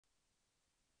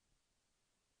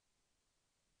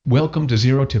Welcome to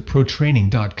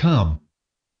ZeroToProTraining.com.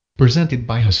 Presented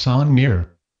by Hassan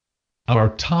Mir. Our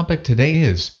topic today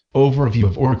is Overview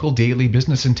of Oracle Daily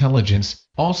Business Intelligence,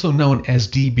 also known as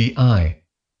DBI.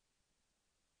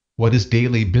 What is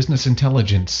Daily Business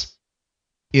Intelligence?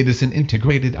 It is an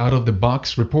integrated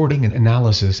out-of-the-box reporting and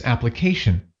analysis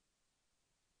application.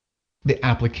 The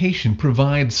application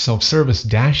provides self-service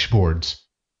dashboards.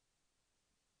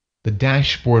 The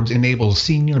dashboards enable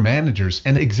senior managers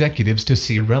and executives to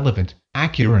see relevant,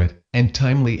 accurate, and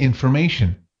timely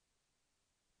information.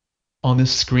 On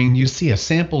this screen you see a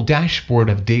sample dashboard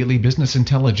of Daily Business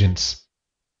Intelligence.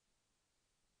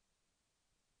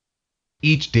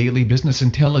 Each Daily Business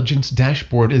Intelligence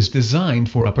dashboard is designed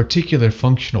for a particular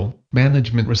functional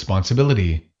management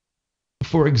responsibility.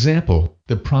 For example,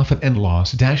 the Profit and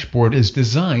Loss dashboard is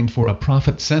designed for a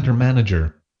profit center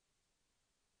manager.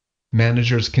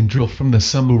 Managers can drill from the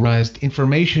summarized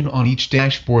information on each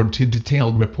dashboard to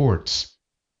detailed reports.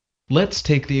 Let's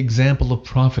take the example of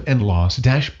Profit and Loss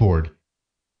dashboard.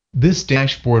 This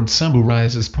dashboard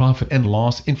summarizes profit and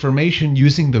loss information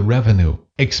using the revenue,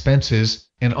 expenses,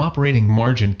 and operating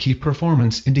margin key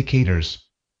performance indicators.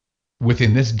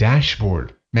 Within this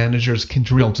dashboard, managers can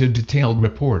drill to detailed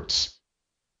reports.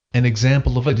 An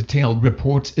example of a detailed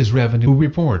report is Revenue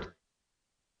Report.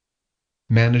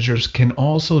 Managers can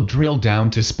also drill down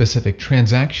to specific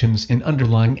transactions in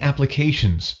underlying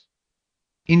applications.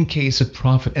 In case of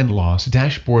Profit and Loss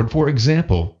dashboard, for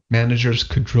example, managers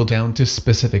could drill down to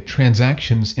specific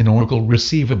transactions in Oracle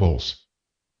receivables.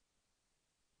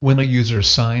 When a user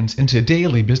signs into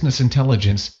Daily Business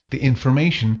Intelligence, the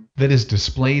information that is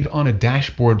displayed on a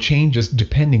dashboard changes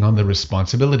depending on the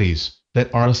responsibilities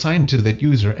that are assigned to that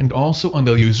user and also on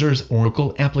the user's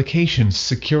Oracle application's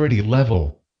security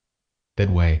level. That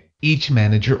way, each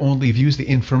manager only views the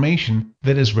information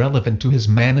that is relevant to his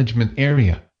management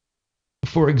area.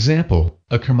 For example,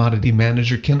 a commodity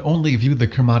manager can only view the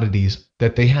commodities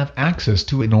that they have access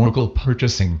to in Oracle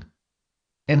purchasing.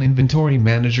 An inventory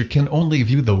manager can only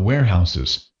view the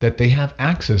warehouses that they have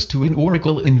access to in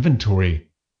Oracle inventory.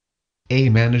 A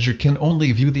manager can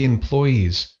only view the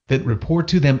employees that report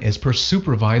to them as per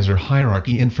supervisor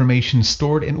hierarchy information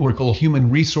stored in Oracle Human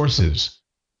Resources.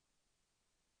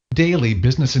 Daily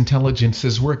Business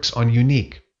Intelligence works on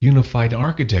unique, unified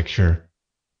architecture.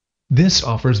 This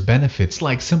offers benefits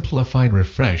like simplified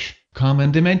refresh,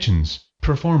 common dimensions,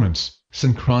 performance,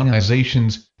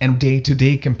 synchronizations, and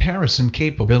day-to-day comparison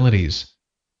capabilities.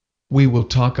 We will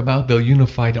talk about the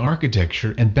unified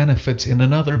architecture and benefits in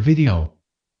another video.